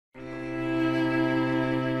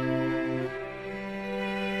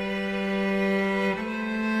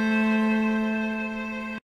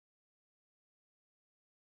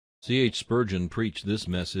C.H. Spurgeon preached this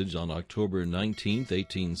message on October 19,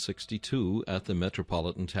 1862, at the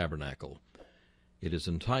Metropolitan Tabernacle. It is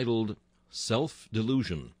entitled,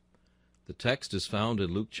 Self-Delusion. The text is found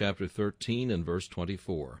in Luke chapter 13 and verse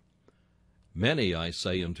 24. Many, I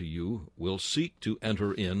say unto you, will seek to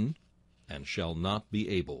enter in, and shall not be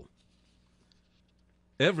able.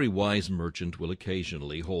 Every wise merchant will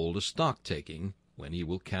occasionally hold a stock-taking, when he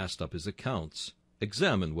will cast up his accounts,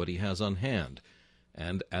 examine what he has on hand,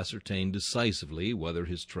 and ascertain decisively whether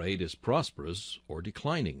his trade is prosperous or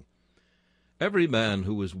declining. Every man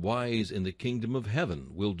who is wise in the kingdom of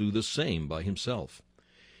heaven will do the same by himself.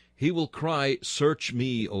 He will cry, "Search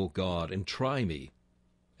me, O God, and try me."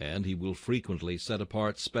 And he will frequently set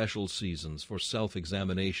apart special seasons for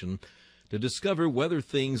self-examination to discover whether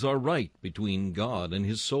things are right between God and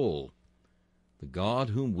his soul. The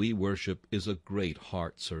God whom we worship is a great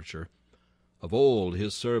heart-searcher. Of old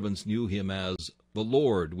his servants knew him as the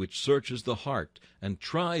Lord which searches the heart and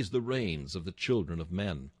tries the reins of the children of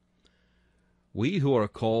men. We who are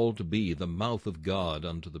called to be the mouth of God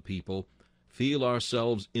unto the people feel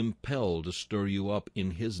ourselves impelled to stir you up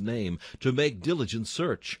in his name, to make diligent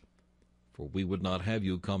search, for we would not have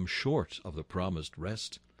you come short of the promised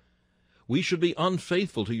rest. We should be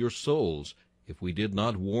unfaithful to your souls if we did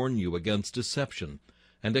not warn you against deception,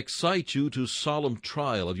 and excite you to solemn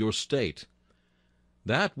trial of your state.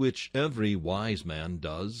 That which every wise man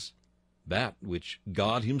does, that which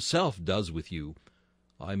God himself does with you,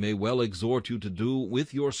 I may well exhort you to do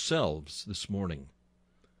with yourselves this morning.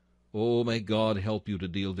 Oh, may God help you to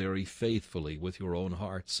deal very faithfully with your own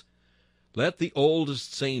hearts. Let the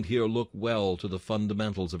oldest saint here look well to the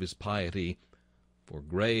fundamentals of his piety, for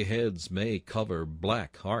gray heads may cover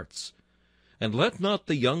black hearts. And let not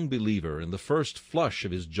the young believer, in the first flush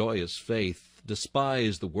of his joyous faith,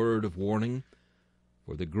 despise the word of warning,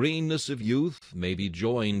 for the greenness of youth may be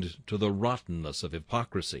joined to the rottenness of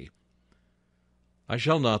hypocrisy. I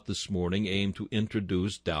shall not this morning aim to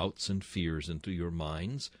introduce doubts and fears into your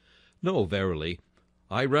minds. No, verily,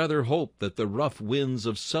 I rather hope that the rough winds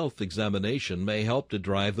of self-examination may help to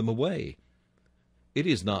drive them away. It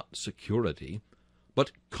is not security,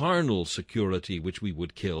 but carnal security which we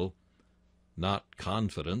would kill, not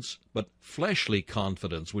confidence, but fleshly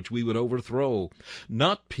confidence which we would overthrow,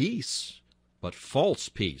 not peace, but false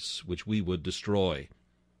peace which we would destroy.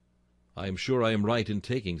 I am sure I am right in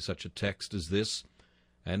taking such a text as this,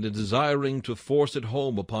 and in desiring to force it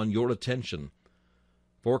home upon your attention.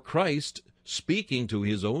 For Christ, speaking to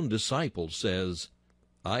his own disciples, says,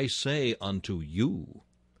 I say unto you.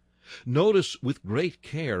 Notice with great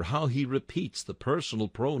care how he repeats the personal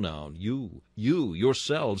pronoun, you,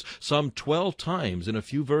 yourselves, some 12 times in a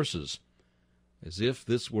few verses, as if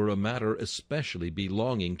this were a matter especially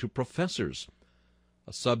belonging to professors,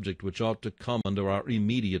 a subject which ought to come under our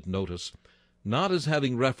immediate notice, not as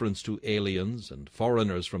having reference to aliens and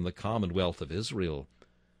foreigners from the commonwealth of Israel,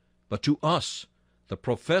 but to us, the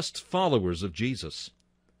professed followers of Jesus.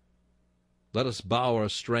 Let us bow our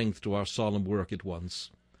strength to our solemn work at once.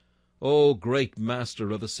 O great Master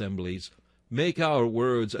of assemblies, make our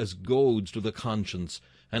words as goads to the conscience,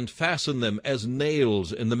 and fasten them as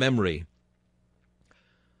nails in the memory.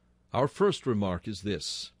 Our first remark is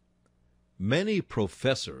this: many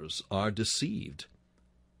professors are deceived.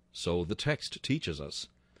 So the text teaches us.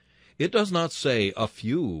 It does not say a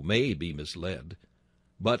few may be misled,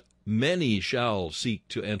 but many shall seek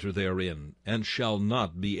to enter therein, and shall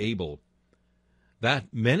not be able.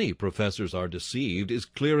 That many professors are deceived is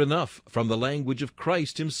clear enough from the language of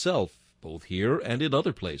Christ himself, both here and in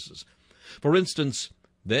other places. For instance,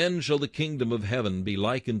 then shall the kingdom of heaven be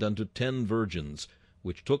likened unto 10 virgins,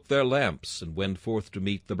 which took their lamps and went forth to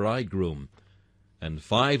meet the bridegroom. And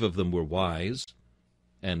 5 of them were wise,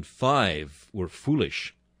 and 5 were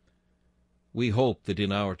foolish. We hope that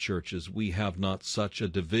in our churches we have not such a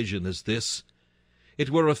division as this. It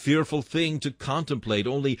were a fearful thing to contemplate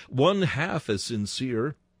only one half as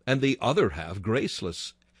sincere, and the other half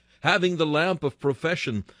graceless, having the lamp of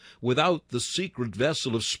profession without the secret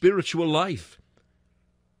vessel of spiritual life.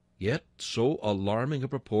 Yet so alarming a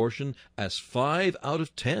proportion as 5 out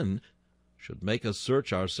of 10 should make us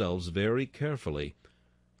search ourselves very carefully,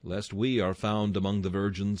 lest we are found among the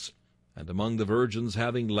virgins, and among the virgins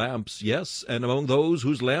having lamps, yes, and among those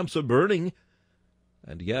whose lamps are burning,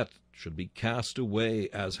 and yet should be cast away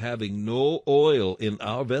as having no oil in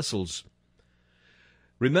our vessels.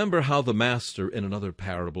 Remember how the Master in another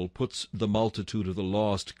parable puts the multitude of the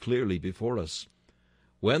lost clearly before us.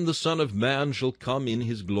 When the Son of Man shall come in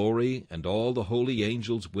his glory, and all the holy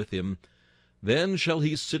angels with him, then shall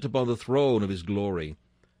he sit upon the throne of his glory,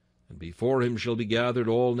 and before him shall be gathered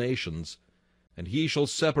all nations, and he shall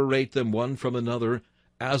separate them one from another,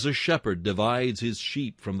 as a shepherd divides his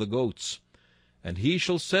sheep from the goats. And he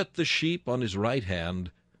shall set the sheep on his right hand,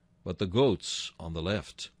 but the goats on the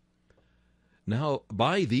left. Now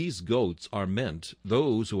by these goats are meant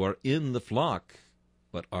those who are in the flock,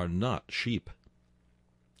 but are not sheep.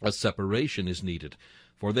 A separation is needed,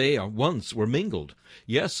 for they once were mingled,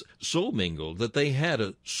 yes, so mingled that they had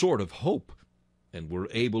a sort of hope, and were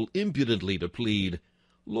able impudently to plead,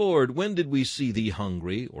 Lord, when did we see thee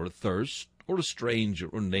hungry, or athirst, or a stranger,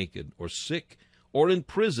 or naked, or sick, or in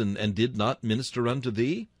prison, and did not minister unto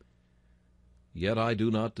thee? Yet I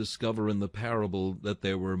do not discover in the parable that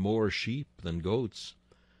there were more sheep than goats.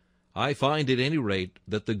 I find at any rate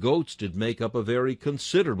that the goats did make up a very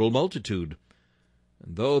considerable multitude,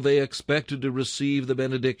 and though they expected to receive the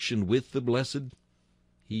benediction with the blessed,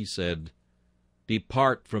 he said,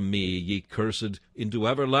 Depart from me, ye cursed, into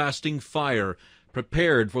everlasting fire,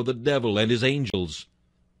 prepared for the devil and his angels.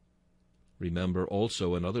 Remember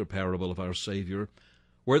also another parable of our Savior,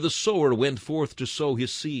 where the sower went forth to sow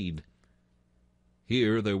his seed.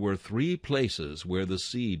 Here there were 3 places where the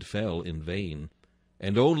seed fell in vain,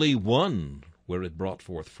 and only one where it brought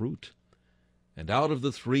forth fruit. And out of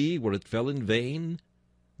the 3 where it fell in vain,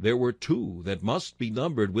 there were 2 that must be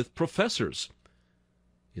numbered with professors.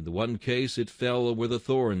 In the one case it fell where the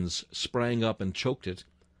thorns sprang up and choked it.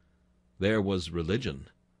 There was religion,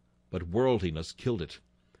 but worldliness killed it.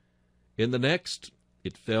 In the next,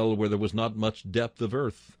 it fell where there was not much depth of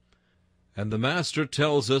earth. And the Master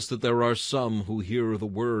tells us that there are some who hear the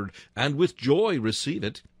word, and with joy receive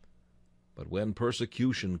it. But when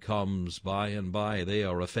persecution comes by and by, they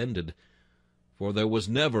are offended, for there was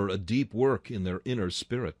never a deep work in their inner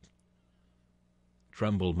spirit.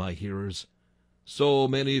 Tremble, my hearers, so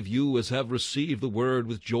many of you as have received the word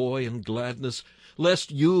with joy and gladness,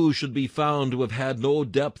 lest you should be found to have had no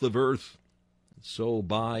depth of earth. So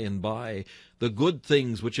by and by the good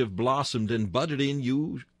things which have blossomed and budded in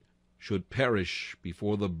you should perish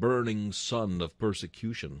before the burning sun of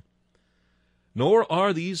persecution. Nor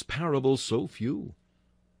are these parables so few.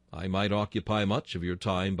 I might occupy much of your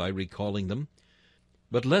time by recalling them,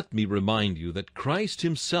 but let me remind you that Christ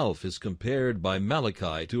himself is compared by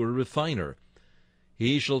Malachi to a refiner.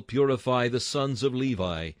 He shall purify the sons of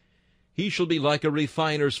Levi. He shall be like a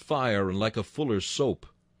refiner's fire and like a fuller's soap.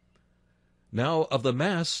 Now of the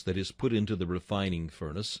mass that is put into the refining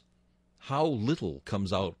furnace, how little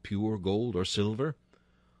comes out pure gold or silver?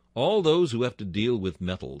 All those who have to deal with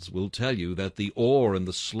metals will tell you that the ore and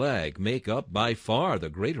the slag make up by far the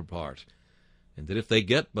greater part, and that if they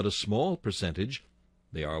get but a small percentage,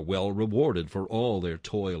 they are well rewarded for all their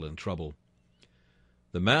toil and trouble.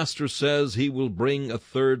 The Master says he will bring a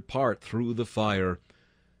 3rd part through the fire,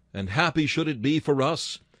 and happy should it be for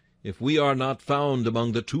us if we are not found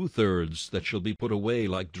among the 2/3 that shall be put away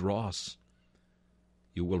like dross.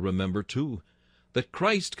 You will remember, too, that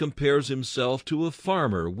Christ compares himself to a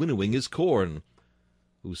farmer winnowing his corn,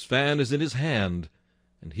 whose fan is in his hand,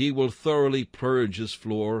 and he will thoroughly purge his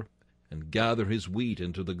floor and gather his wheat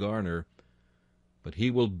into the garner. But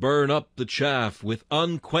he will burn up the chaff with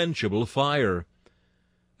unquenchable fire.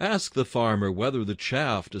 Ask the farmer whether the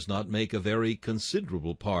chaff does not make a very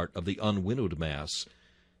considerable part of the unwinnowed mass,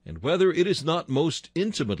 and whether it is not most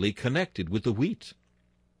intimately connected with the wheat.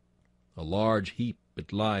 A large heap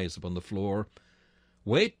it lies upon the floor.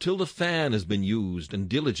 Wait till the fan has been used and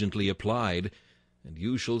diligently applied, and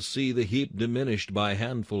you shall see the heap diminished by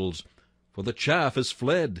handfuls, for the chaff has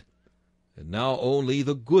fled, and now only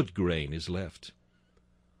the good grain is left.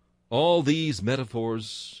 All these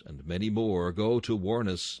metaphors, and many more, go to warn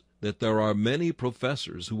us that there are many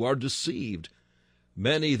professors who are deceived,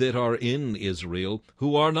 many that are in Israel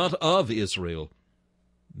who are not of Israel,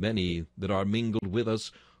 many that are mingled with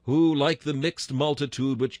us, who, like the mixed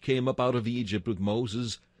multitude which came up out of Egypt with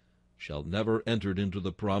Moses, shall never enter into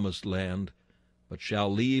the promised land, but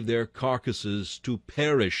shall leave their carcasses to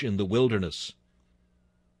perish in the wilderness.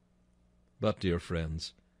 But, dear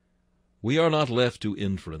friends, we are not left to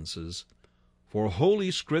inferences, for Holy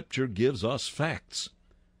Scripture gives us facts.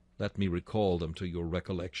 Let me recall them to your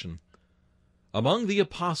recollection. Among the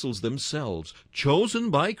apostles themselves, chosen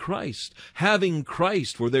by Christ, having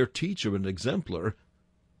Christ for their teacher and exemplar,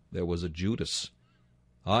 there was a Judas.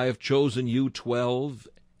 I have chosen you 12,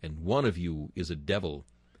 and one of you is a devil.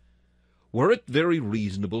 Were it very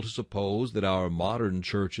reasonable to suppose that our modern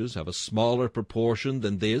churches have a smaller proportion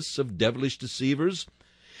than this of devilish deceivers?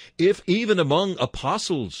 If even among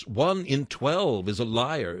apostles 1 in 12 is a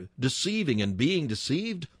liar, deceiving and being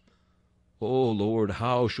deceived, O Lord,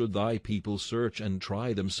 how should thy people search and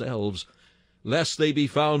try themselves, lest they be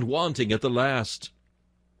found wanting at the last?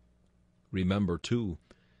 Remember, too,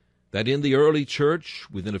 that in the early church,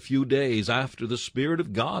 within a few days after the Spirit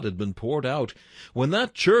of God had been poured out, when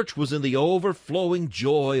that church was in the overflowing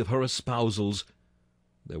joy of her espousals,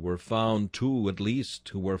 there were found 2 at least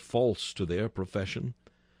who were false to their profession.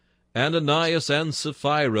 Ananias and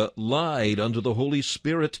Sapphira lied unto the Holy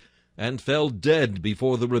Spirit, and fell dead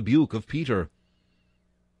before the rebuke of Peter.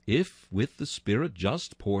 If with the Spirit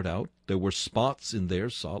just poured out there were spots in their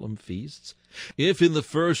solemn feasts, if in the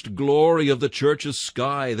first glory of the church's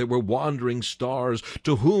sky there were wandering stars,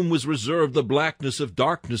 to whom was reserved the blackness of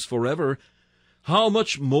darkness forever, how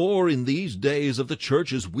much more in these days of the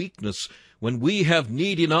church's weakness, when we have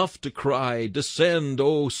need enough to cry, Descend,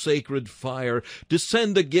 O sacred fire,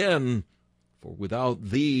 descend again, for without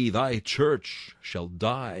thee thy church shall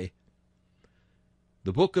die.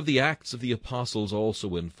 The book of the Acts of the Apostles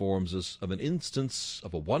also informs us of an instance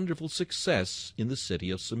of a wonderful success in the city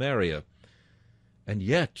of Samaria. And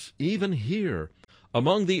yet, even here,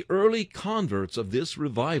 among the early converts of this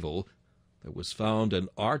revival, there was found an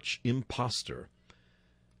arch-impostor.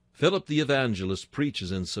 Philip the evangelist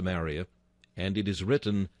preaches in Samaria, and it is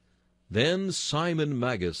written, Then Simon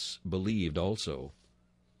Magus believed also.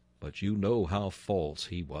 But you know how false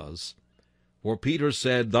he was. For Peter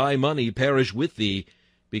said, Thy money perish with thee,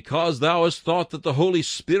 because thou hast thought that the Holy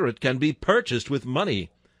Spirit can be purchased with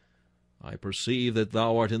money. I perceive that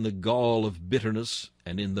thou art in the gall of bitterness,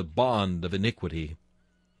 and in the bond of iniquity.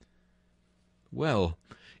 Well,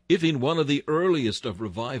 if in one of the earliest of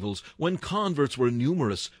revivals, when converts were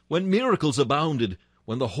numerous, when miracles abounded,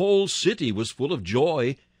 when the whole city was full of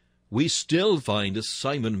joy, we still find a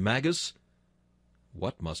Simon Magus,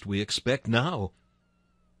 what must we expect now?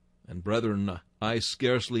 And, brethren, I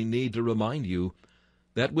scarcely need to remind you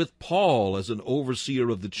that with Paul as an overseer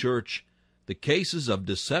of the church, the cases of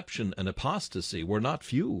deception and apostasy were not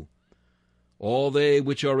few. All they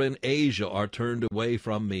which are in Asia are turned away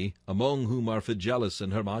from me, among whom are Phygellus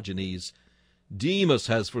and Hermogenes. Demas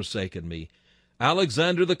has forsaken me.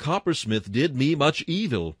 Alexander the coppersmith did me much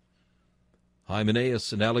evil.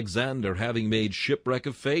 Hymenaeus and Alexander, having made shipwreck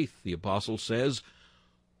of faith, the apostle says,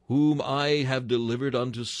 whom I have delivered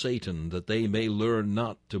unto Satan, that they may learn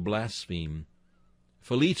not to blaspheme.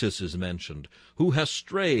 Philetus is mentioned, who has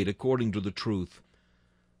strayed according to the truth.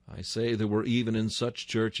 I say there were even in such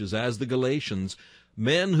churches as the Galatians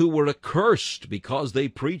men who were accursed because they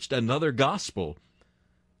preached another gospel.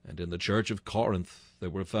 And in the church of Corinth there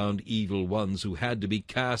were found evil ones who had to be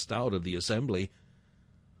cast out of the assembly.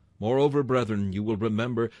 Moreover, brethren, you will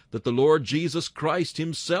remember that the Lord Jesus Christ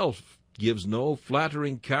himself gives no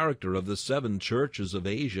flattering character of the 7 churches of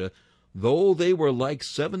Asia, though they were like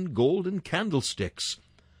 7 golden candlesticks.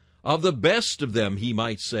 Of the best of them he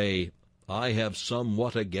might say, I have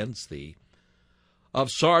somewhat against thee.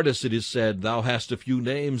 Of Sardis it is said, Thou hast a few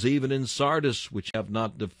names even in Sardis, which have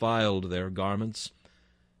not defiled their garments.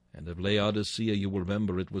 And of Laodicea you will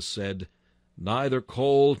remember it was said, Neither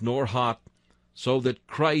cold nor hot, so that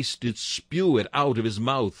Christ did spew it out of his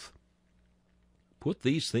mouth. Put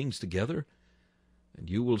these things together, and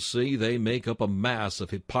you will see they make up a mass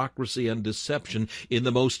of hypocrisy and deception in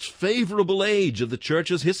the most favorable age of the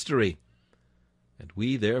church's history. And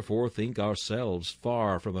we therefore think ourselves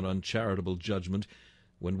far from an uncharitable judgment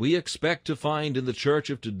when we expect to find in the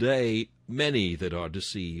church of today many that are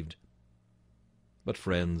deceived. But,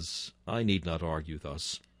 friends, I need not argue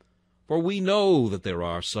thus, for we know that there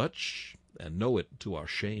are such, and know it to our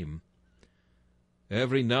shame.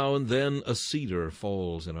 Every now and then a cedar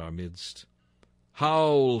falls in our midst.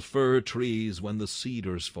 Howl, fir trees, when the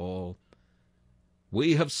cedars fall.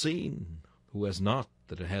 We have seen, who has not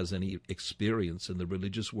that it has any experience in the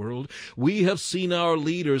religious world, we have seen our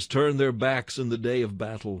leaders turn their backs in the day of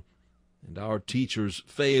battle, and our teachers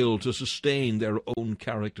fail to sustain their own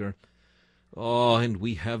character. And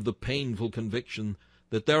we have the painful conviction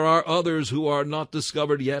that there are others who are not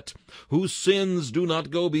discovered yet, whose sins do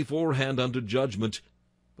not go beforehand unto judgment,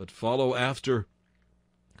 but follow after,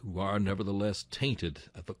 who are nevertheless tainted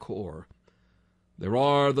at the core. There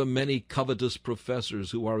are the many covetous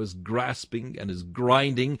professors who are as grasping and as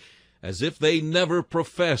grinding as if they never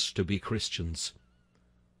professed to be Christians.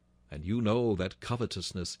 And you know that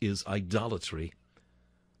covetousness is idolatry.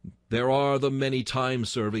 There are the many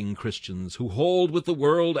time-serving Christians who hold with the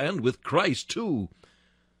world and with Christ too.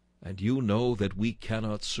 And you know that we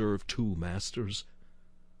cannot serve 2 masters.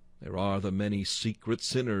 There are the many secret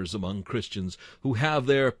sinners among Christians who have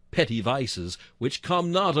their petty vices, which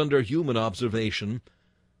come not under human observation,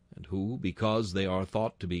 and who, because they are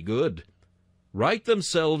thought to be good, write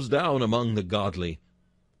themselves down among the godly.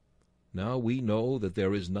 Now we know that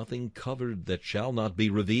there is nothing covered that shall not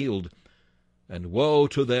be revealed, And woe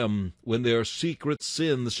to them when their secret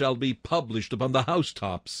sins shall be published upon the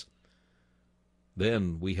housetops.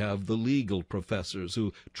 Then we have the legal professors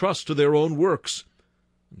who trust to their own works,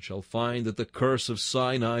 and shall find that the curse of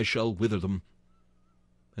Sinai shall wither them.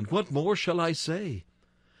 And what more shall I say?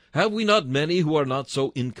 Have we not many who are not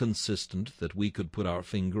so inconsistent that we could put our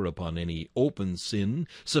finger upon any open sin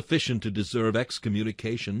sufficient to deserve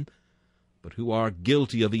excommunication, but who are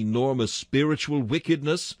guilty of enormous spiritual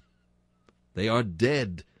wickedness? They are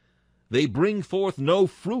dead. They bring forth no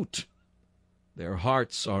fruit. Their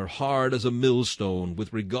hearts are hard as a millstone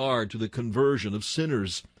with regard to the conversion of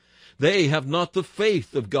sinners. They have not the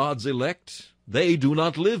faith of God's elect. They do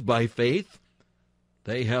not live by faith.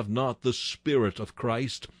 They have not the Spirit of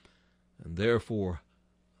Christ, and therefore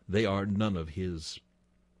they are none of his.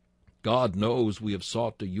 God knows we have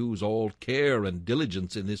sought to use all care and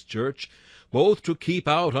diligence in this church, both to keep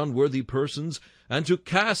out unworthy persons and to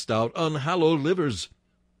cast out unhallowed livers.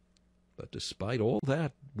 But despite all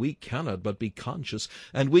that, we cannot but be conscious,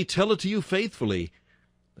 and we tell it to you faithfully,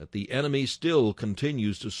 that the enemy still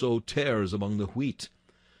continues to sow tares among the wheat.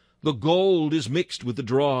 The gold is mixed with the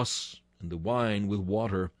dross, and the wine with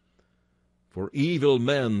water. For evil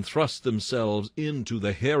men thrust themselves into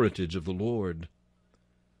the heritage of the Lord.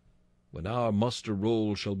 When our muster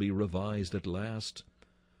roll shall be revised at last,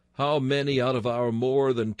 how many out of our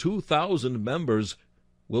more than 2,000 members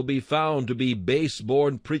will be found to be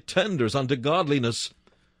base-born pretenders unto godliness?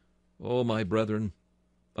 O my brethren,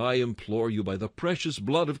 I implore you by the precious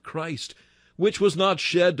blood of Christ, which was not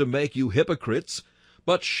shed to make you hypocrites,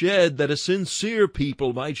 but shed that a sincere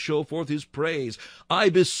people might show forth his praise, I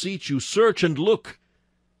beseech you, search and look,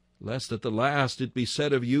 lest at the last it be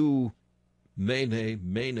said of you, Mene,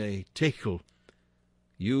 mene, tekel,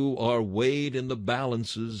 you are weighed in the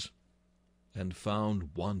balances and found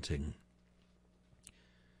wanting.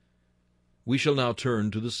 We shall now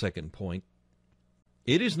turn to the second point.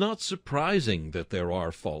 It is not surprising that there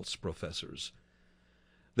are false professors.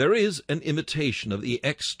 There is an imitation of the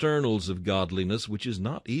externals of godliness which is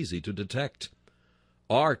not easy to detect.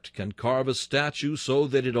 Art can carve a statue so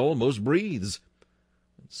that it almost breathes.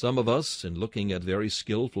 Some of us, in looking at very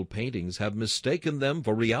skillful paintings, have mistaken them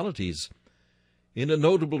for realities. In a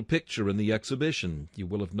notable picture in the exhibition, you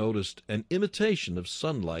will have noticed an imitation of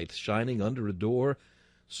sunlight shining under a door,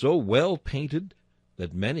 so well painted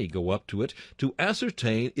that many go up to it to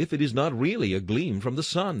ascertain if it is not really a gleam from the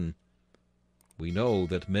sun. We know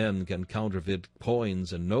that men can counterfeit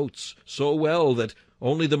coins and notes so well that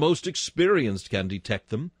only the most experienced can detect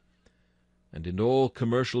them. And in all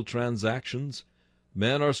commercial transactions,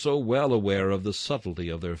 men are so well aware of the subtlety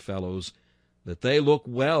of their fellows that they look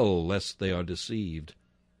well lest they are deceived.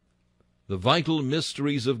 The vital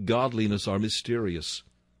mysteries of godliness are mysterious.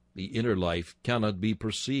 The inner life cannot be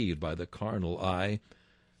perceived by the carnal eye,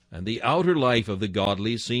 and the outer life of the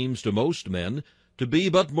godly seems to most men to be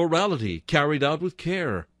but morality carried out with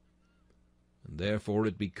care. And therefore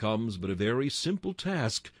it becomes but a very simple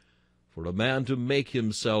task for a man to make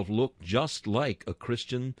himself look just like a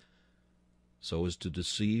Christian, so as to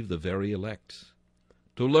deceive the very elect,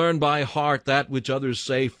 to learn by heart that which others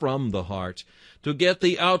say from the heart, to get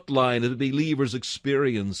the outline of the believer's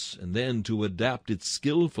experience, and then to adapt it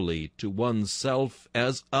skillfully to one's self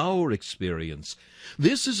as our experience.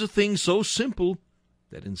 This is a thing so simple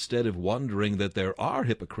that instead of wondering that there are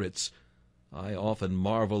hypocrites, I often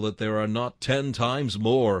marvel that there are not 10 times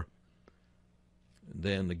more. And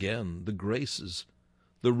then again, the graces,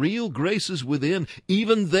 the real graces within,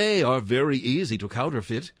 even they are very easy to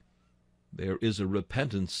counterfeit. There is a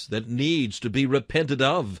repentance that needs to be repented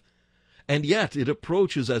of, and yet it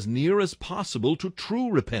approaches as near as possible to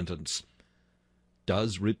true repentance.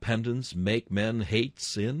 Does repentance make men hate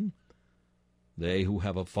sin? They who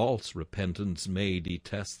have a false repentance may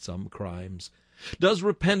detest some crimes. Does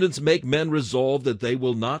repentance make men resolve that they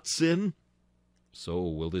will not sin? So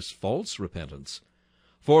will this false repentance.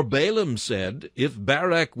 For Balaam said, If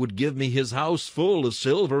Barak would give me his house full of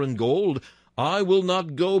silver and gold, I will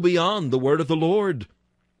not go beyond the word of the Lord.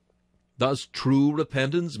 Does true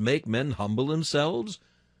repentance make men humble themselves?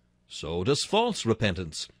 So does false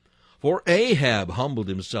repentance. For Ahab humbled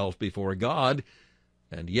himself before God,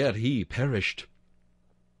 and yet he perished.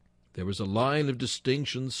 There is a line of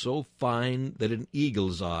distinction so fine that an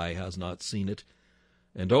eagle's eye has not seen it,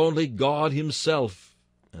 and only God himself,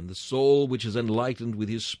 and the soul which is enlightened with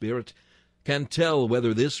his Spirit, can tell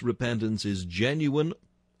whether this repentance is genuine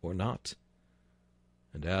or not.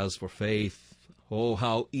 And as for faith, oh,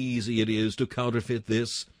 how easy it is to counterfeit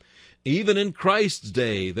this. Even in Christ's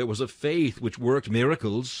day there was a faith which worked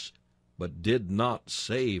miracles, but did not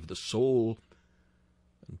save the soul.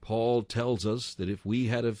 And Paul tells us that if we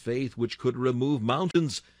had a faith which could remove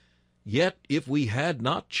mountains, yet if we had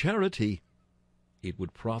not charity, it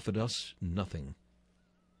would profit us nothing.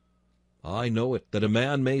 I know it, that a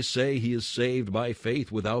man may say he is saved by faith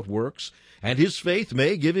without works, and his faith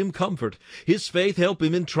may give him comfort. His faith help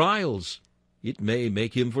him in trials. It may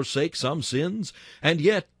make him forsake some sins, and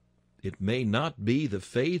yet it may not be the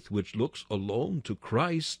faith which looks alone to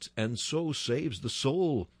Christ, and so saves the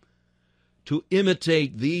soul. To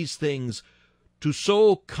imitate these things, to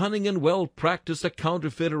so cunning and well practice a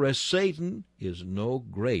counterfeiter as Satan, is no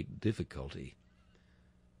great difficulty.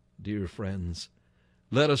 Dear friends,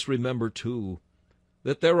 let us remember, too,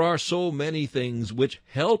 that there are so many things which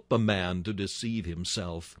help a man to deceive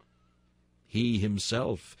himself. He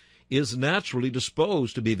himself is naturally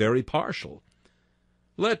disposed to be very partial.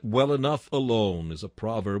 Let well enough alone is a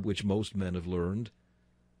proverb which most men have learned.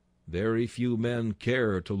 Very few men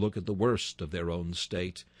care to look at the worst of their own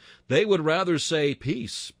state. They would rather say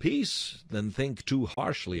peace, peace, than think too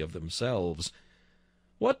harshly of themselves.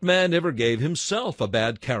 What man ever gave himself a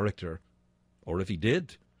bad character? Or if he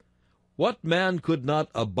did, what man could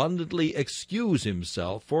not abundantly excuse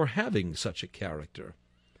himself for having such a character?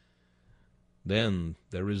 Then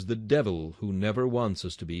there is the devil, who never wants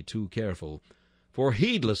us to be too careful, for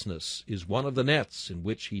heedlessness is one of the nets in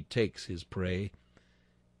which he takes his prey.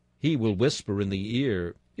 He will whisper in the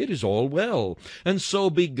ear, "It is all well," and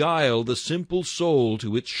so beguile the simple soul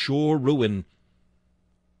to its sure ruin.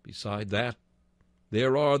 Beside that,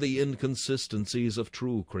 there are the inconsistencies of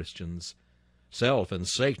true Christians. Self and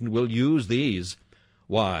Satan will use these.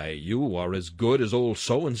 Why, you are as good as old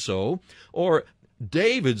so-and-so, or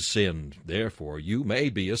David sinned, therefore you may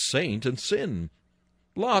be a saint and sin.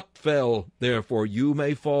 Lot fell, therefore you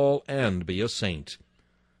may fall and be a saint.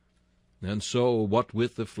 And so, what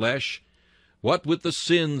with the flesh, what with the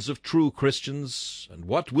sins of true Christians, and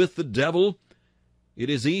what with the devil, it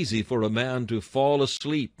is easy for a man to fall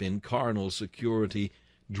asleep in carnal security,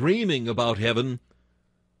 dreaming about heaven,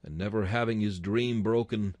 and never having his dream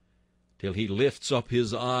broken till he lifts up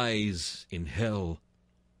his eyes in hell.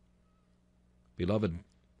 Beloved,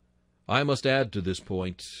 I must add to this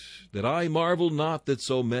point that I marvel not that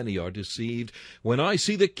so many are deceived when I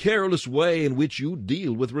see the careless way in which you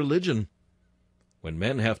deal with religion. When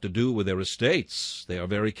men have to do with their estates, they are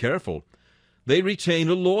very careful. They retain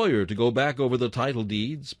a lawyer to go back over the title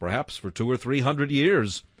deeds, perhaps for 200 or 300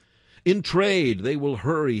 years. In trade, they will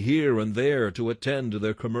hurry here and there to attend to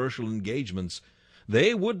their commercial engagements.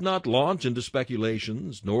 They would not launch into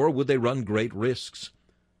speculations, nor would they run great risks.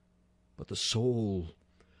 But the soul,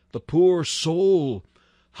 the poor soul,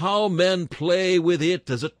 how men play with it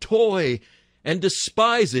as a toy, and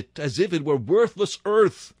despise it as if it were worthless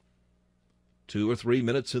earth. 2 or 3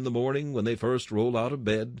 minutes in the morning when they first roll out of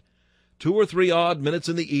bed, 2 or 3 odd minutes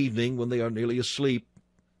in the evening when they are nearly asleep,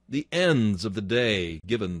 the ends of the day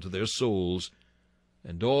given to their souls,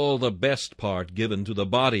 and all the best part given to the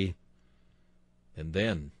body. And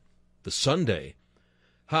then the Sunday,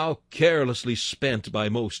 how carelessly spent by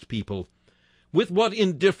most people! With what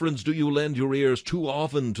indifference do you lend your ears too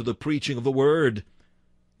often to the preaching of the Word?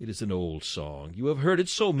 It is an old song. You have heard it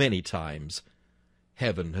so many times.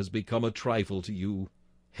 Heaven has become a trifle to you.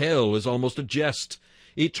 Hell is almost a jest,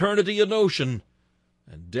 eternity a notion,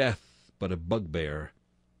 and death but a bugbear.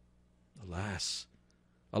 Alas,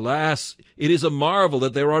 alas, it is a marvel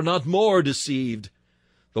that there are not more deceived.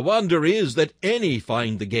 The wonder is that any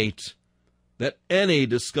find the gate, that any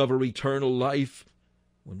discover eternal life,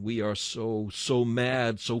 when we are so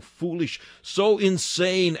mad, so foolish, so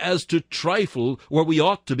insane as to trifle where we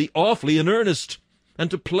ought to be awfully in earnest,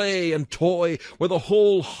 and to play and toy where the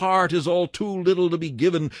whole heart is all too little to be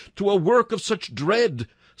given to a work of such dread,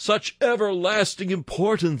 such everlasting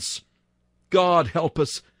importance. God help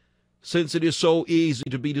us, since it is so easy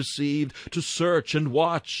to be deceived, to search and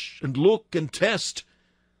watch and look and test,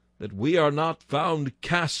 that we are not found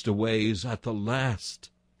castaways at the last.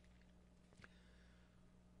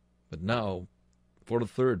 But now for a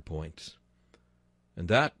third point, and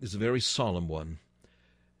that is a very solemn one,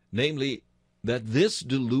 namely, that this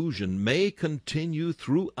delusion may continue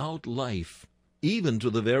throughout life, even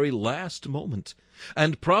to the very last moment,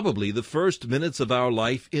 and probably the first minutes of our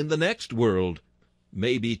life in the next world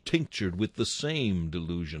may be tinctured with the same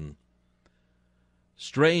delusion.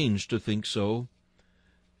 Strange to think so,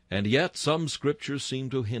 and yet some Scriptures seem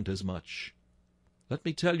to hint as much. Let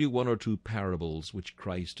me tell you 1 or 2 parables which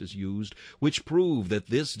Christ has used, which prove that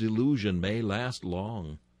this delusion may last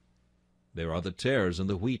long. There are the tares and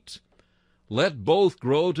the wheat. Let both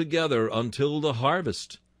grow together until the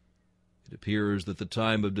harvest. It appears that the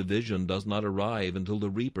time of division does not arrive until the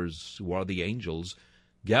reapers, who are the angels,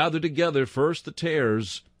 Gather together first the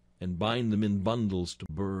tares, and bind them in bundles to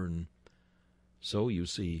burn. So, you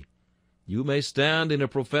see, you may stand in a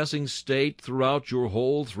professing state throughout your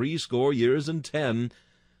whole 80 years and 10,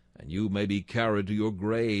 and you may be carried to your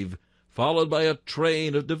grave, followed by a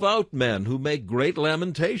train of devout men who make great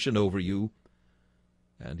lamentation over you.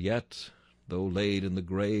 And yet, though laid in the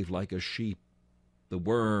grave like a sheep, the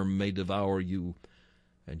worm may devour you,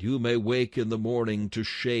 and you may wake in the morning to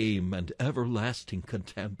shame and everlasting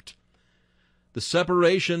contempt. The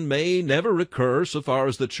separation may never occur so far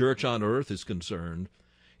as the church on earth is concerned.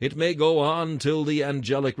 It may go on till the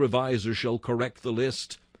angelic reviser shall correct the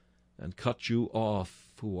list and cut you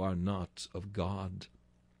off who are not of God.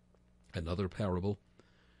 Another parable.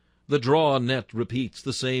 The draw net repeats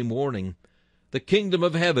the same warning. The kingdom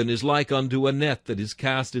of heaven is like unto a net that is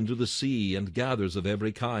cast into the sea, and gathers of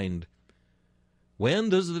every kind. When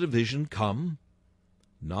does the division come?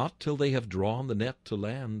 Not till they have drawn the net to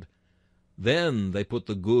land. Then they put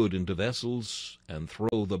the good into vessels, and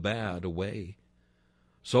throw the bad away.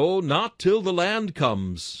 So not till the land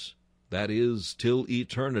comes, that is, till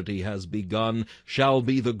eternity has begun, shall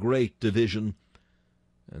be the great division.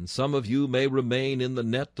 And some of you may remain in the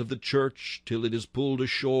net of the church till it is pulled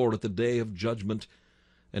ashore at the day of judgment,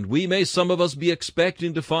 and we may some of us be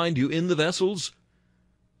expecting to find you in the vessels,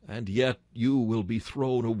 and yet you will be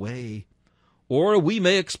thrown away. Or we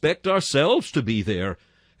may expect ourselves to be there,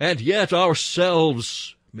 and yet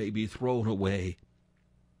ourselves may be thrown away.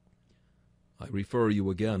 I refer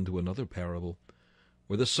you again to another parable,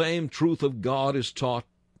 where the same truth of God is taught,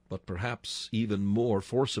 but perhaps even more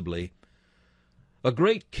forcibly. A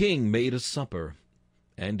great king made a supper,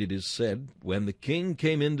 and it is said, when the king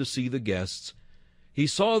came in to see the guests, he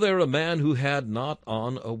saw there a man who had not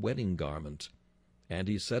on a wedding garment. And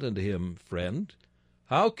he said unto him, Friend,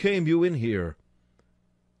 how came you in here?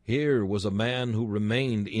 Here was a man who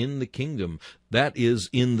remained in the kingdom, that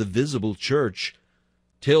is, in the visible church,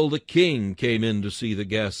 till the king came in to see the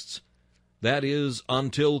guests, that is,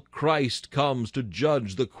 until Christ comes to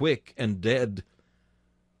judge the quick and dead.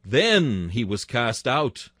 Then he was cast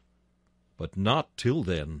out, but not till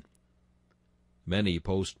then. Many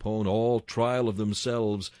postpone all trial of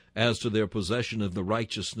themselves as to their possession of the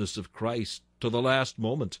righteousness of Christ to the last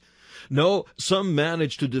moment. No, some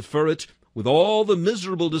manage to defer it, with all the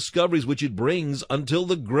miserable discoveries which it brings, until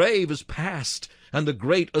the grave is past and the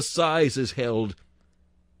great assize is held.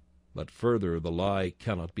 But further the lie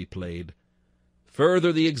cannot be played.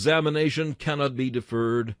 Further the examination cannot be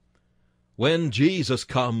deferred. When Jesus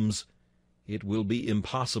comes, it will be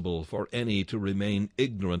impossible for any to remain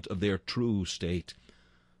ignorant of their true state,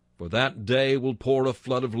 for that day will pour a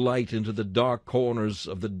flood of light into the dark corners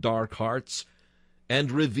of the dark hearts, and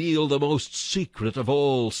reveal the most secret of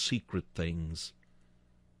all secret things.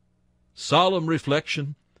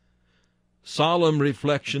 Solemn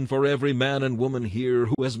reflection for every man and woman here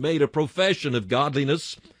who has made a profession of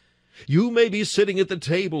godliness. You may be sitting at the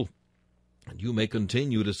table, and you may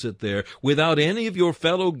continue to sit there without any of your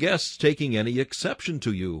fellow guests taking any exception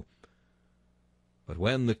to you. But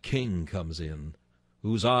when the King comes in,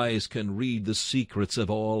 whose eyes can read the secrets of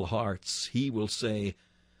all hearts, he will say,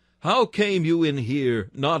 How came you in here,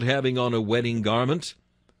 not having on a wedding garment?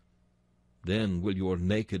 Then will your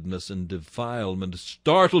nakedness and defilement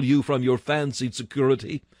startle you from your fancied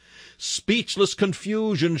security. Speechless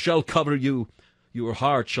confusion shall cover you. Your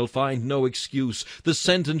heart shall find no excuse. The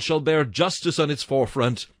sentence shall bear justice on its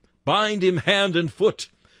forefront. Bind him hand and foot.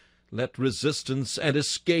 Let resistance and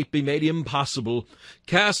escape be made impossible.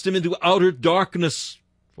 Cast him into outer darkness,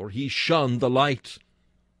 for he shunned the light.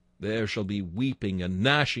 There shall be weeping and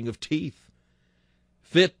gnashing of teeth.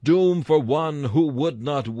 Fit doom for one who would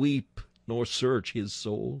not weep nor search his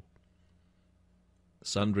soul.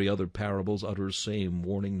 Sundry other parables utter same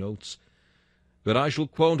warning notes, but I shall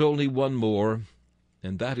quote only one more,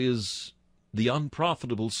 and that is the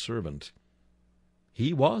unprofitable servant.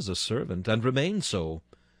 He was a servant, and remained so,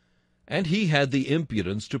 and he had the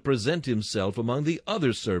impudence to present himself among the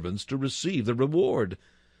other servants to receive the reward.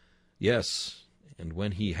 Yes, and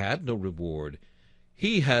when he had no reward,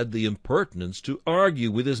 he had the impertinence to argue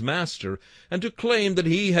with his master, and to claim that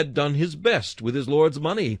he had done his best with his Lord's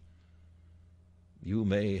money. You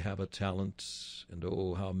may have a talent, and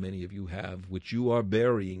oh, how many of you have, which you are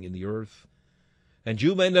burying in the earth, and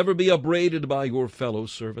you may never be upbraided by your fellow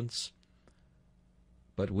servants.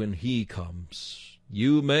 But when he comes,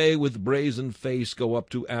 you may with brazen face go up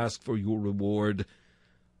to ask for your reward,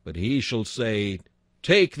 but he shall say,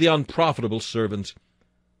 Take the unprofitable servant.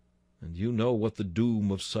 And you know what the doom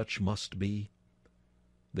of such must be.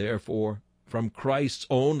 Therefore, from Christ's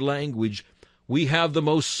own language, we have the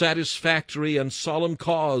most satisfactory and solemn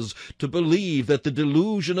cause to believe that the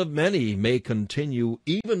delusion of many may continue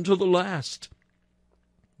even to the last.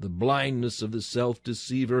 The blindness of the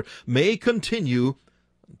self-deceiver may continue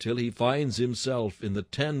until he finds himself in the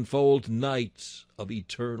tenfold night of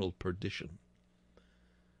eternal perdition.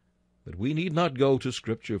 But we need not go to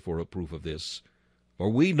Scripture for a proof of this, for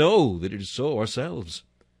we know that it is so ourselves.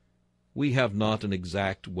 We have not an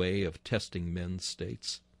exact way of testing men's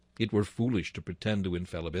states. It were foolish to pretend to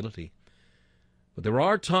infallibility. But there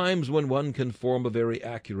are times when one can form a very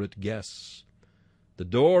accurate guess. The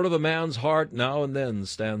door of a man's heart now and then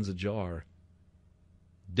stands ajar.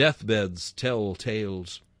 Deathbeds tell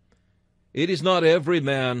tales. It is not every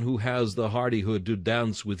man who has the hardihood to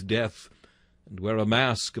dance with death and wear a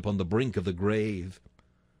mask upon the brink of the grave.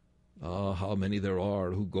 Ah, how many there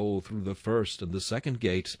are who go through the first and the second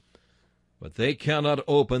gate, but they cannot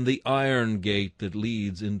open the iron gate that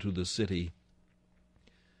leads into the city.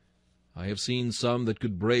 I have seen some that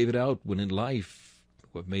could brave it out when in life,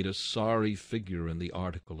 who have made a sorry figure in the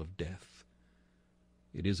article of death.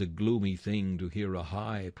 It is a gloomy thing to hear a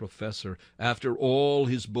high professor, after all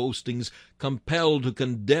his boastings, compelled to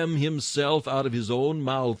condemn himself out of his own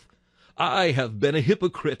mouth. I have been a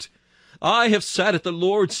hypocrite. I have sat at the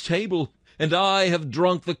Lord's table, and I have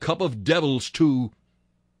drunk the cup of devils too.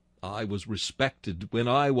 I was respected when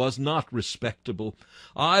I was not respectable.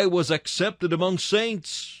 I was accepted among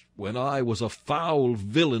saints when I was a foul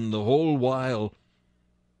villain the whole while.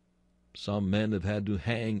 Some men have had to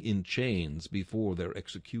hang in chains before their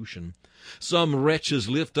execution. Some wretches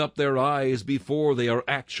lift up their eyes before they are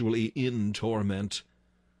actually in torment.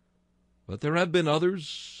 But there have been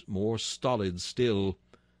others, more stolid still,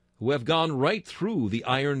 who have gone right through the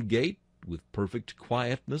iron gate with perfect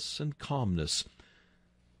quietness and calmness.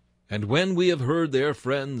 And when we have heard their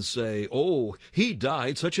friends say, "Oh, he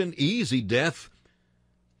died such an easy death,"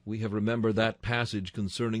 we have remembered that passage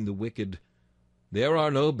concerning the wicked. There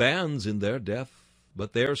are no bands in their death,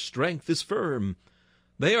 but their strength is firm.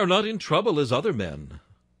 They are not in trouble as other men,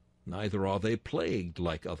 neither are they plagued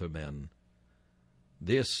like other men.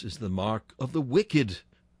 This is the mark of the wicked,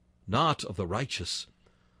 not of the righteous.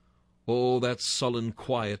 Oh, that sullen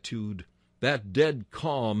quietude, that dead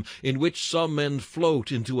calm in which some men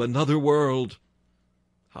float into another world!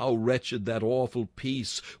 How wretched that awful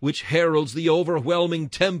peace which heralds the overwhelming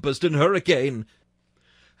tempest and hurricane!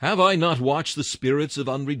 Have I not watched the spirits of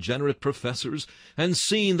unregenerate professors, and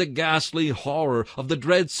seen the ghastly horror of the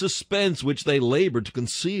dread suspense which they labored to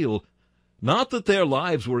conceal? Not that their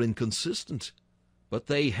lives were inconsistent, but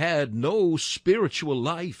they had no spiritual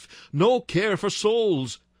life, no care for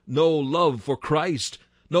souls, no love for Christ,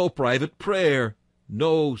 no private prayer,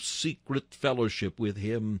 no secret fellowship with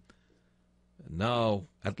him. And now,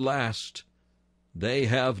 at last, they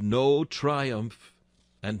have no triumph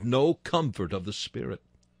and no comfort of the Spirit.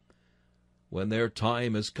 When their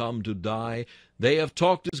time has come to die, they have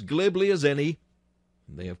talked as glibly as any,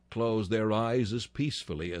 and they have closed their eyes as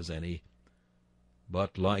peacefully as any.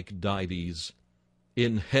 But like Dives,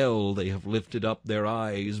 in hell they have lifted up their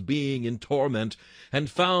eyes, being in torment, and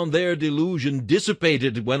found their delusion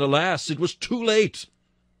dissipated when, alas, it was too late.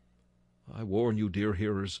 I warn you, dear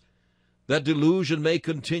hearers, that delusion may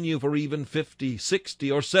continue for even 50, 60,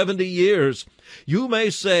 or 70 years. You may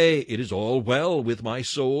say, "It is all well with my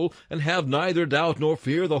soul," and have neither doubt nor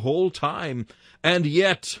fear the whole time, and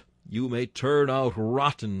yet you may turn out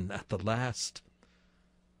rotten at the last.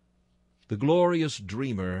 The glorious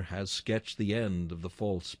dreamer has sketched the end of the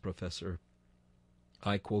false professor.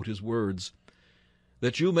 I quote his words,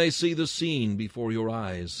 that you may see the scene before your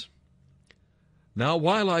eyes. Now,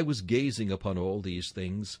 while I was gazing upon all these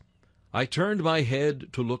things, I turned my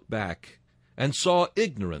head to look back, and saw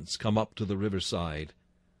Ignorance come up to the riverside.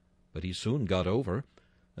 But he soon got over,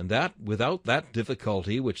 and that without that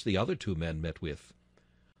difficulty which the other two men met with.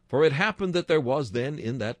 For it happened that there was then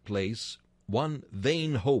in that place one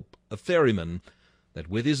Vain Hope, a ferryman, that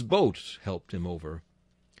with his boat helped him over.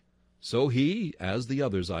 So he, as the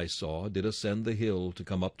others I saw, did ascend the hill to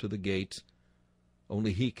come up to the gate.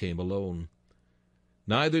 Only he came alone.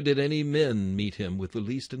 Neither did any men meet him with the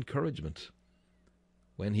least encouragement.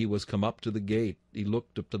 When he was come up to the gate, he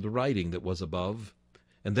looked up to the writing that was above,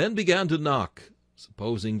 and then began to knock,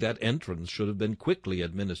 supposing that entrance should have been quickly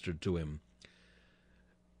administered to him.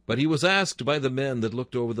 But he was asked by the men that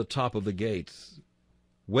looked over the top of the gate,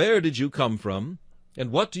 "Where did you come from,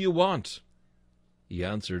 and what do you want?" He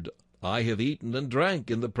answered, "I have eaten and drank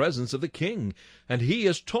in the presence of the king, and he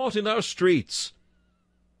has taught in our streets."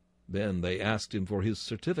 Then they asked him for his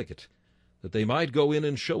certificate, that they might go in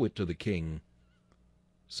and show it to the king.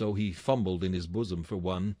 So he fumbled in his bosom for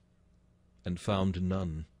one. and found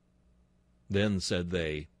none. Then said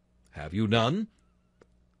they, Have you none?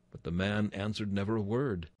 But the man answered never a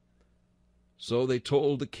word. So they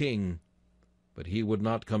told the king, but he would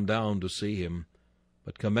not come down to see him,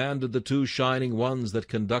 but commanded the 2 shining ones that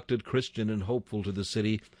conducted Christian and Hopeful to the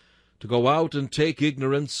city, to go out and take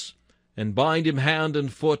Ignorance, and bind him hand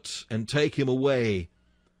and foot, and take him away.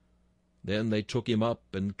 Then they took him up,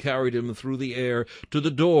 and carried him through the air to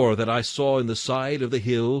the door that I saw in the side of the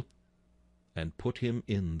hill, and put him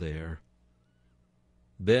in there.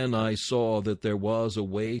 Then I saw that there was a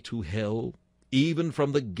way to hell, even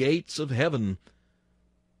from the gates of heaven,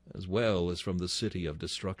 as well as from the city of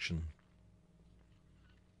destruction.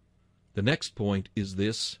 The next point is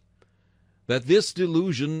this, that this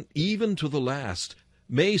delusion, even to the last,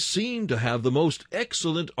 may seem to have the most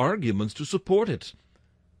excellent arguments to support it.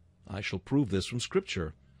 I shall prove this from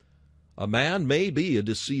Scripture. A man may be a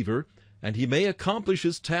deceiver, and he may accomplish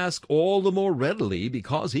his task all the more readily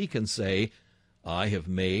because he can say, I have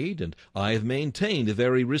made and I have maintained a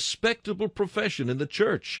very respectable profession in the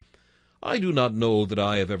church. I do not know that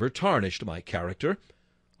I have ever tarnished my character.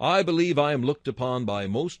 I believe I am looked upon by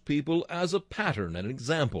most people as a pattern and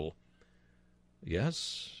example.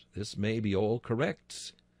 Yes, this may be all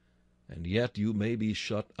correct, and yet you may be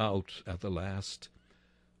shut out at the last.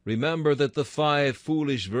 Remember that the 5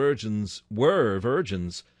 foolish virgins were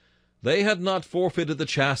virgins. They had not forfeited the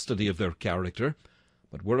chastity of their character,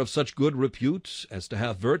 but were of such good repute as to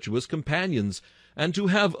have virtuous companions, and to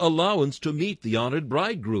have allowance to meet the honored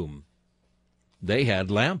bridegroom. They had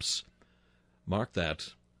lamps. Mark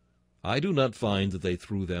that. I do not find that they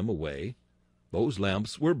threw them away. Those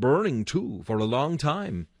lamps were burning, too, for a long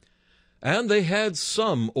time. And they had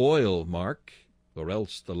some oil, mark, or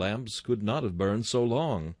else the lamps could not have burned so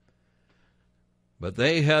long. But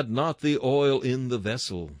they had not the oil in the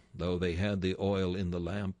vessel, though they had the oil in the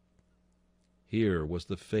lamp. Here was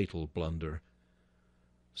the fatal blunder.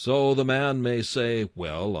 So the man may say,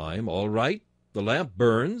 Well, I'm all right. The lamp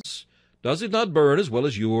burns. Does it not burn as well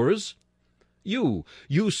as yours? You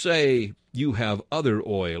say you have other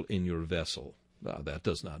oil in your vessel. That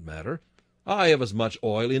does not matter. I have as much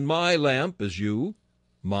oil in my lamp as you.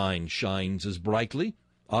 Mine shines as brightly.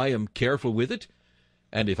 I am careful with it.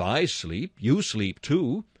 And if I sleep, you sleep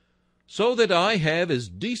too, so that I have as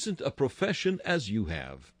decent a profession as you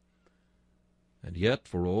have. And yet,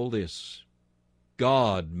 for all this,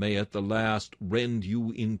 God may at the last rend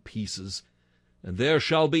you in pieces, and there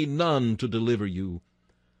shall be none to deliver you.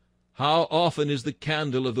 How often is the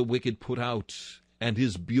candle of the wicked put out, and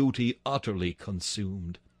his beauty utterly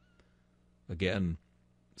consumed? Again,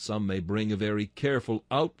 some may bring a very careful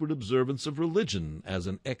outward observance of religion as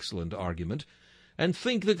an excellent argument, and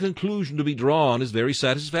think the conclusion to be drawn is very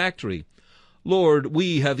satisfactory. Lord,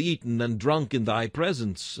 we have eaten and drunk in thy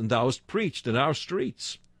presence, and thou hast preached in our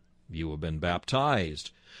streets. You have been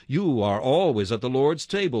baptized. You are always at the Lord's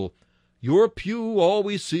table. Your pew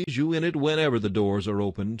always sees you in it whenever the doors are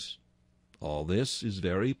opened. All this is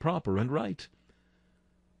very proper and right.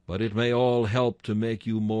 But it may all help to make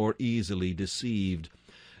you more easily deceived.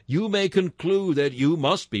 You may conclude that you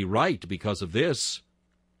must be right because of this.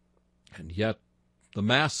 And yet the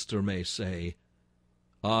Master may say,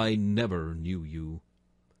 I never knew you.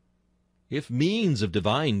 If means of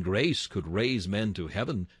divine grace could raise men to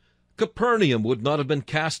heaven, Capernaum would not have been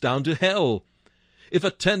cast down to hell. If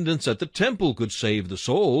attendance at the temple could save the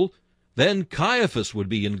soul, then Caiaphas would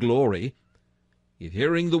be in glory. If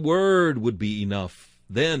hearing the word would be enough,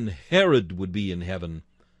 then Herod would be in heaven.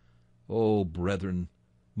 Oh, brethren,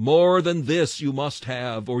 more than this you must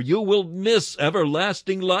have, or you will miss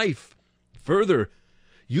everlasting life. Further,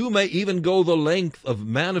 you may even go the length of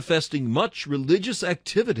manifesting much religious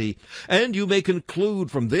activity, and you may conclude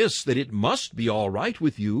from this that it must be all right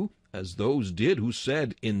with you, as those did who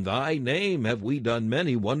said, In thy name have we done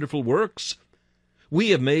many wonderful works.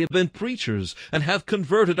 We may have been preachers, and have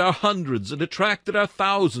converted our hundreds and attracted our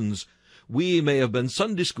thousands. We may have been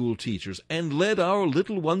Sunday school teachers, and led our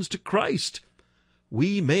little ones to Christ.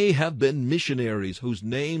 We may have been missionaries whose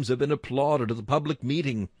names have been applauded at the public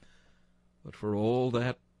meeting. But for all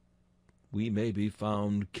that, we may be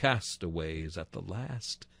found castaways at the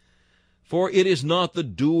last. For it is not the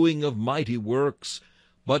doing of mighty works,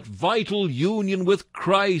 but vital union with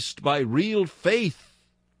Christ by real faith,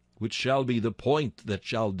 which shall be the point that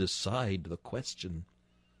shall decide the question.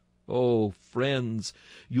 Oh, friends,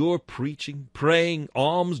 your preaching, praying,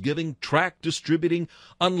 almsgiving, tract distributing,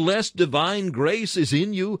 unless divine grace is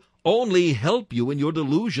in you, only help you in your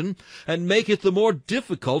delusion, and make it the more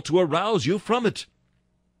difficult to arouse you from it.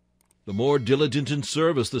 The more diligent in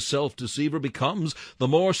service the self-deceiver becomes, the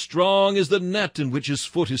more strong is the net in which his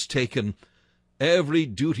foot is taken. Every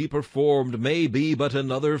duty performed may be but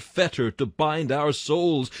another fetter to bind our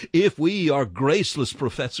souls if we are graceless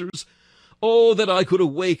professors. Oh, that I could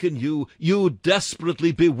awaken you, you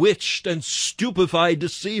desperately bewitched and stupefied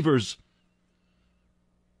deceivers!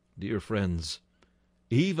 Dear friends,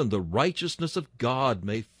 even the righteousness of God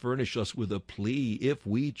may furnish us with a plea if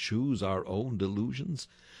we choose our own delusions,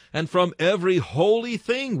 and from every holy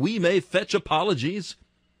thing we may fetch apologies.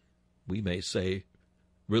 We may say,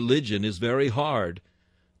 religion is very hard.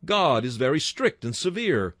 God is very strict and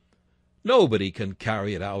severe. Nobody can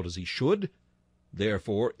carry it out as he should.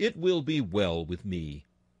 Therefore it will be well with me.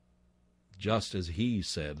 Just as he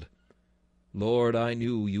said, Lord, I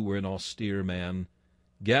knew you were an austere man,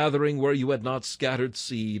 gathering where you had not scattered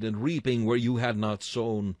seed, and reaping where you had not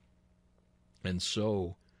sown. And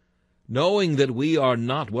so, knowing that we are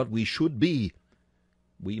not what we should be,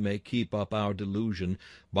 we may keep up our delusion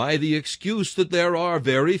by the excuse that there are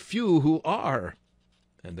very few who are,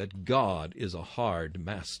 and that God is a hard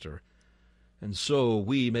master. And so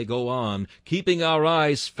we may go on, keeping our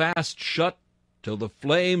eyes fast shut, till the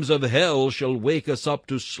flames of hell shall wake us up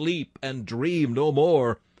to sleep and dream no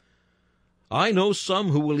more. I know some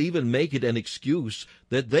who will even make it an excuse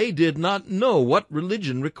that they did not know what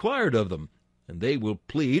religion required of them, and they will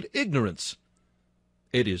plead ignorance.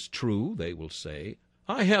 It is true, they will say,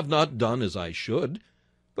 I have not done as I should,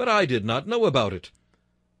 but I did not know about it,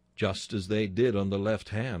 just as they did on the left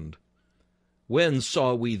hand. When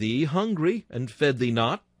saw we thee hungry, and fed thee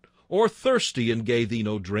not, or thirsty, and gave thee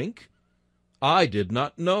no drink? I did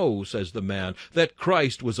not know, says the man, that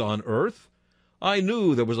Christ was on earth. I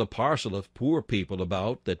knew there was a parcel of poor people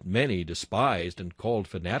about that many despised and called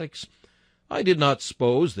fanatics. I did not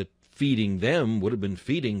suppose that feeding them would have been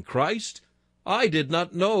feeding Christ. I did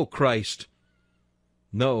not know Christ.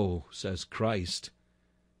 No, says Christ,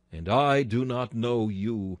 and I do not know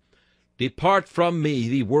you. Depart from me,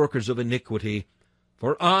 ye workers of iniquity,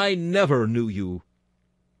 for I never knew you.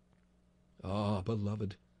 Ah,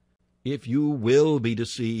 beloved, if you will be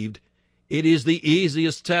deceived, it is the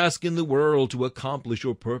easiest task in the world to accomplish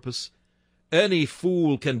your purpose. Any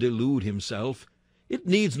fool can delude himself. It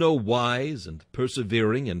needs no wise and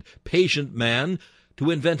persevering and patient man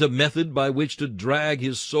to invent a method by which to drag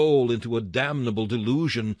his soul into a damnable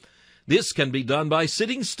delusion. This can be done by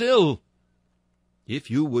sitting still. If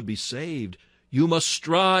you would be saved, you must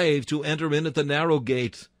strive to enter in at the narrow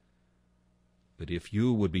gate. But if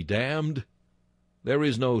you would be damned, there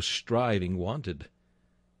is no striving wanted.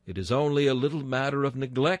 It is only a little matter of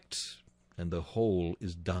neglect, and the whole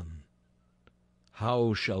is done.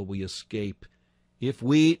 How shall we escape if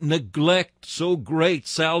we neglect so great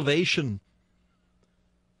salvation?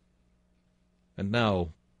 And now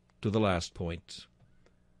to the last point.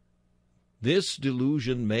 This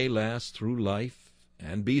delusion may last through life,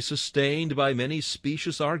 and be sustained by many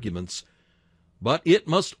specious arguments, but it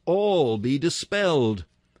must all be dispelled.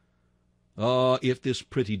 Ah, if this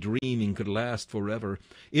pretty dreaming could last forever,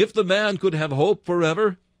 if the man could have hope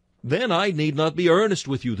forever, then I need not be earnest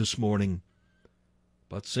with you this morning.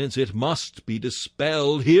 But since it must be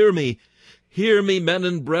dispelled, hear me, men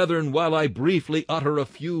and brethren, while I briefly utter a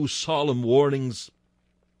few solemn warnings.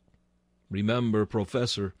 Remember,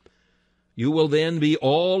 professor, you will then be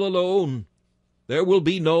all alone. There will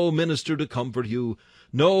be no minister to comfort you,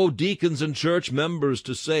 no deacons and church members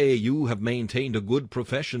to say you have maintained a good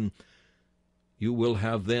profession. You will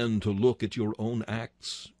have then to look at your own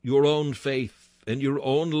acts, your own faith, and your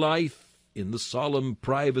own life in the solemn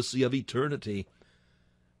privacy of eternity.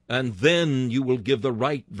 And then you will give the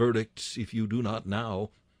right verdict if you do not now.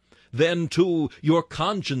 Then, too, your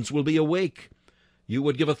conscience will be awake. You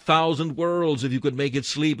would give 1,000 worlds if you could make it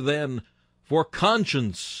sleep then. For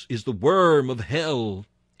conscience is the worm of hell,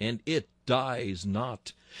 and it dies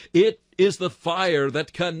not. It is the fire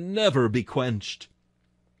that can never be quenched.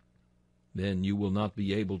 Then you will not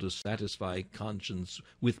be able to satisfy conscience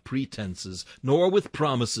with pretenses, nor with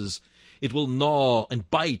promises. It will gnaw and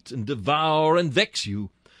bite and devour and vex you.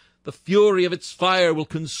 The fury of its fire will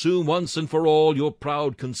consume once and for all your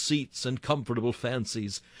proud conceits and comfortable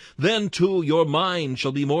fancies. Then, too, your mind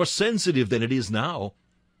shall be more sensitive than it is now.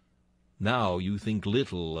 Now you think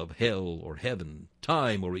little of hell or heaven,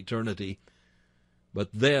 time or eternity. But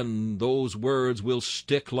then those words will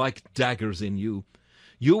stick like daggers in you.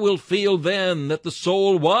 You will feel then that the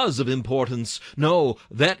soul was of importance, no,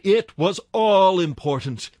 that it was all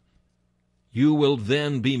important. You will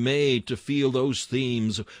then be made to feel those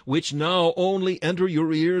themes which now only enter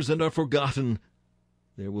your ears and are forgotten.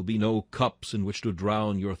 There will be no cups in which to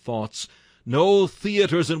drown your thoughts, no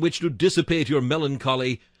theaters in which to dissipate your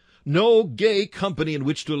melancholy, no gay company in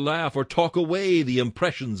which to laugh or talk away the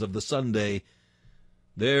impressions of the Sunday.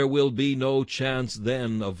 There will be no chance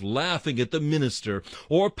then of laughing at the minister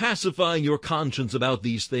or pacifying your conscience about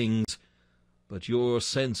these things. But your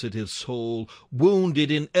sensitive soul,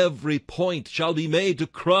 wounded in every point, shall be made to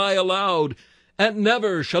cry aloud, and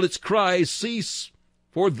never shall its cries cease.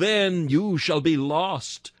 For then you shall be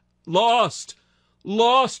lost, lost,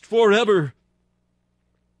 lost forever.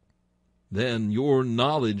 Then your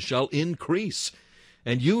knowledge shall increase,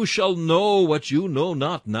 and you shall know what you know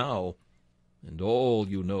not now. And all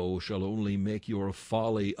you know shall only make your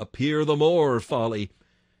folly appear the more folly,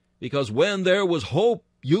 because when there was hope,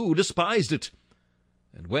 you despised it.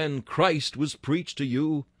 And when Christ was preached to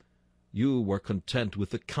you, you were content with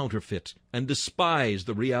the counterfeit, and despised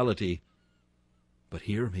the reality. But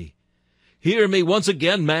hear me once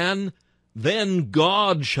again, man, then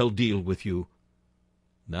God shall deal with you.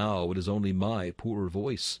 Now it is only my poor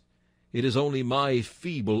voice, it is only my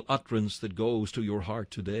feeble utterance that goes to your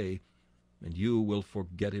heart today, and you will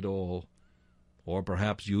forget it all, or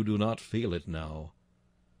perhaps you do not feel it now.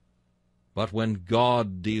 But when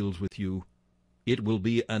God deals with you, it will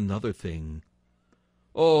be another thing.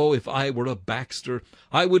 Oh, if I were a Baxter,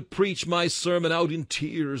 I would preach my sermon out in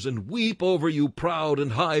tears, and weep over you proud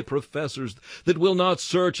and high professors that will not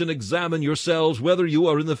search and examine yourselves whether you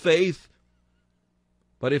are in the faith.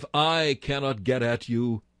 But if I cannot get at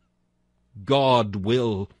you, God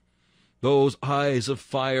will. Those eyes of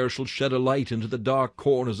fire shall shed a light into the dark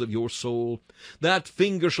corners of your soul. That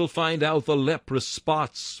finger shall find out the leprous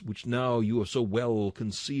spots which now you have so well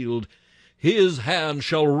concealed. His hand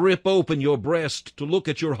shall rip open your breast to look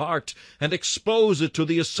at your heart and expose it to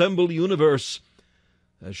the assembled universe.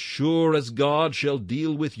 As sure as God shall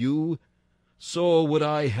deal with you, so would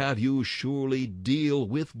I have you surely deal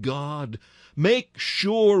with God. Make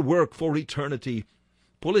sure work for eternity.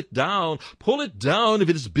 Pull it down if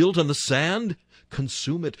it is built on the sand.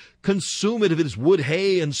 Consume it if it is wood,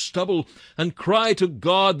 hay, and stubble, and cry to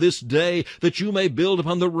God this day that you may build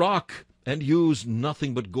upon the rock, and use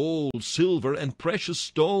nothing but gold, silver, and precious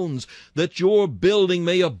stones, that your building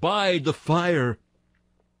may abide the fire.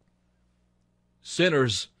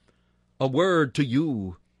 Sinners, a word to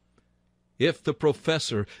you. If the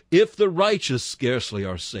professor, if the righteous scarcely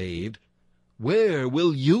are saved, where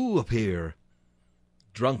will you appear?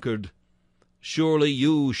 Drunkard, surely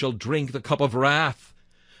you shall drink the cup of wrath.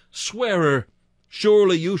 Swearer,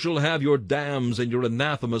 surely you shall have your damns and your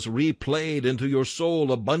anathemas replayed into your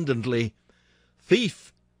soul abundantly.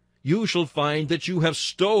 Thief, you shall find that you have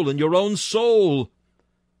stolen your own soul.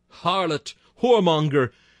 Harlot,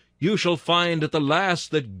 whoremonger, you shall find at the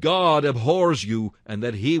last that God abhors you, and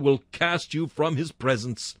that he will cast you from his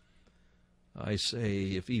presence. I say,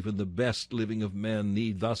 if even the best living of men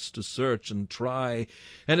need thus to search and try,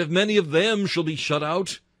 and if many of them shall be shut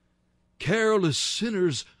out, careless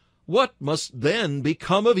sinners, what must then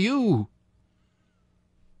become of you?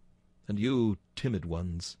 And you timid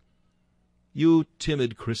ones, you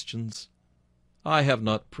timid Christians, I have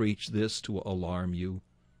not preached this to alarm you.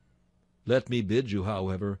 Let me bid you,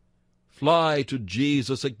 however, fly to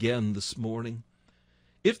Jesus again this morning.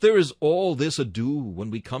 If there is all this ado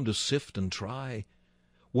when we come to sift and try,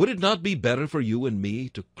 would it not be better for you and me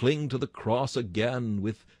to cling to the cross again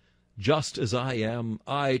with, just as I am,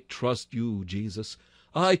 I trust you, Jesus,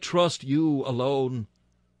 I trust you alone?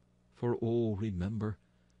 For, oh, remember,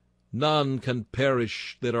 none can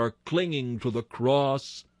perish that are clinging to the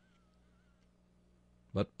cross.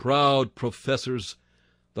 But, proud professors,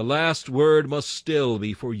 the last word must still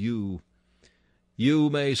be for you.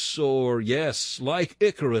 You may soar, yes, like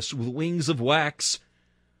Icarus with wings of wax,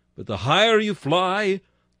 but the higher you fly,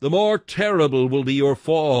 the more terrible will be your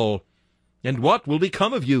fall. And what will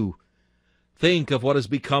become of you? Think of what has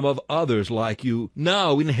become of others like you,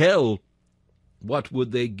 now in hell. What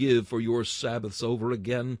would they give for your Sabbaths over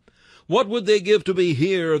again? What would they give to be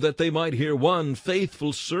here, that they might hear one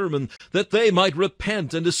faithful sermon, that they might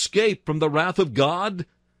repent and escape from the wrath of God?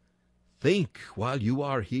 Think, while you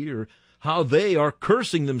are here, how they are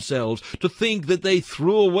cursing themselves to think that they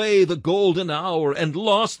threw away the golden hour and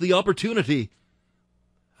lost the opportunity.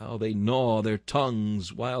 How they gnaw their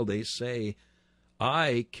tongues while they say,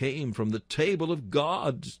 I came from the table of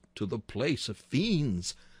God to the place of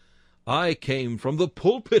fiends. I came from the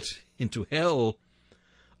pulpit into hell.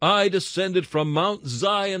 I descended from Mount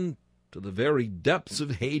Zion to the very depths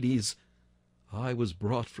of Hades. I was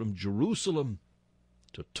brought from Jerusalem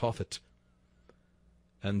to Tophet.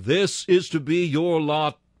 And this is to be your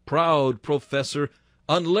lot, proud professor,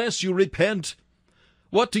 unless you repent.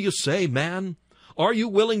 What do you say, man? Are you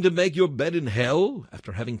willing to make your bed in hell,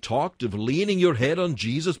 after having talked of leaning your head on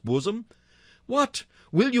Jesus' bosom? What?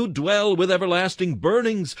 Will you dwell with everlasting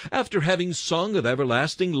burnings, after having sung of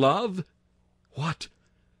everlasting love? What?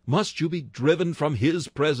 Must you be driven from his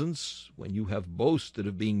presence, when you have boasted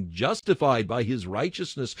of being justified by his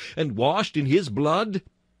righteousness and washed in his blood?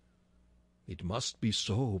 It must be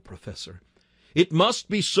so, Professor. It must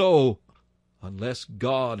be so, unless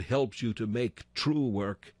God helps you to make true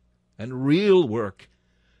work, and real work,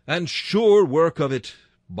 and sure work of it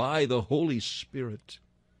by the Holy Spirit.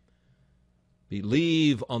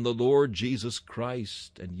 Believe on the Lord Jesus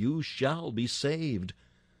Christ, and you shall be saved.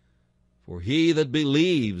 For he that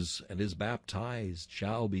believes and is baptized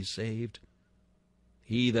shall be saved.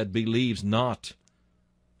 He that believes not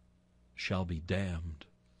shall be damned.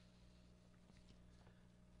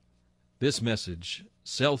 This message,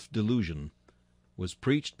 Self-Delusion, was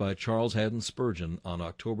preached by Charles Haddon Spurgeon on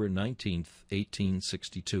October 19,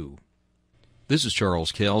 1862. This is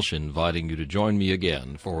Charles Kelsch inviting you to join me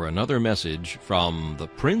again for another message from the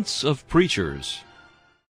Prince of Preachers.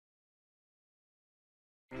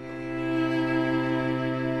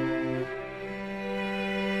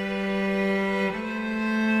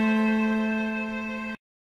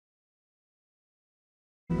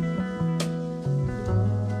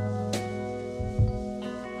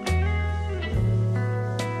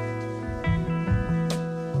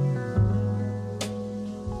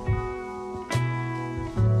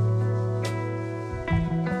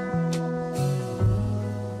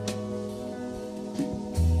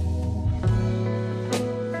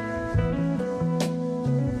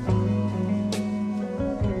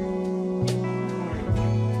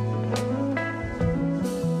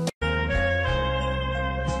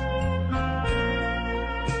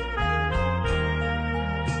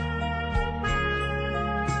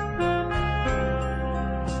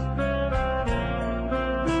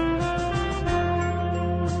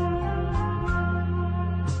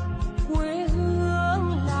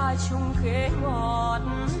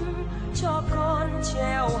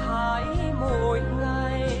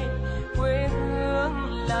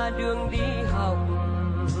 Đường đi học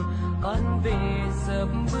con về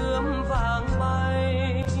sớm bướm vàng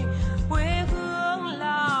bay, quê hương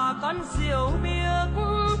là con diều biếc,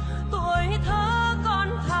 tuổi thơ con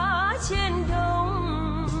thả trên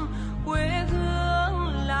đồng, quê hương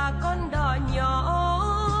là con đò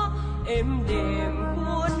nhỏ êm đềm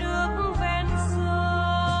của nước ven sông.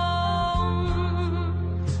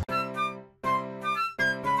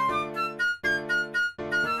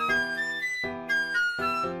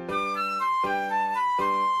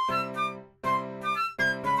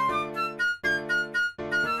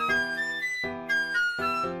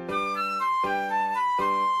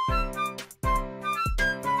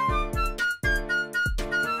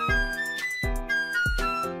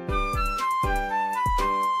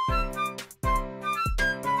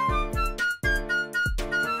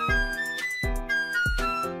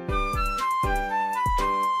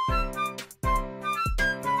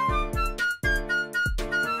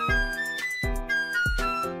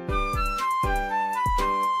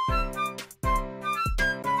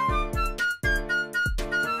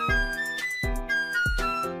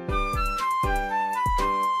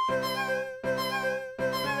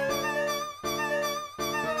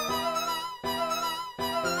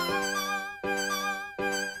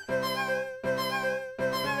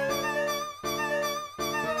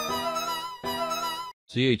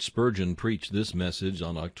 C.H. Spurgeon preached this message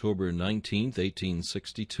on October 19,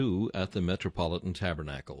 1862, at the Metropolitan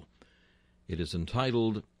Tabernacle. It is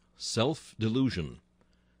entitled, Self-Delusion.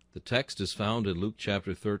 The text is found in Luke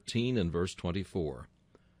chapter 13 and verse 24.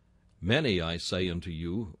 Many, I say unto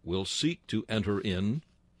you, will seek to enter in,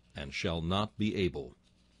 and shall not be able.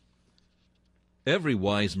 Every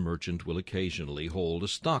wise merchant will occasionally hold a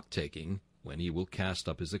stock-taking, when he will cast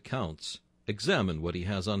up his accounts, examine what he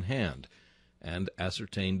has on hand, and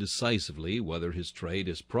ascertain decisively whether his trade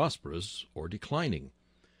is prosperous or declining.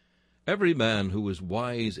 Every man who is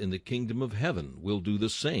wise in the kingdom of heaven will do the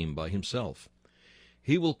same by himself.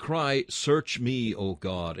 He will cry, Search me, O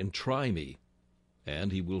God, and try me.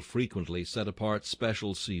 And he will frequently set apart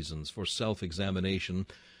special seasons for self-examination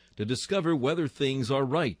to discover whether things are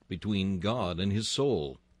right between God and his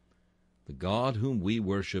soul. The God whom we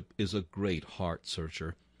worship is a great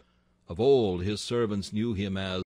heart-searcher. Of old his servants knew him as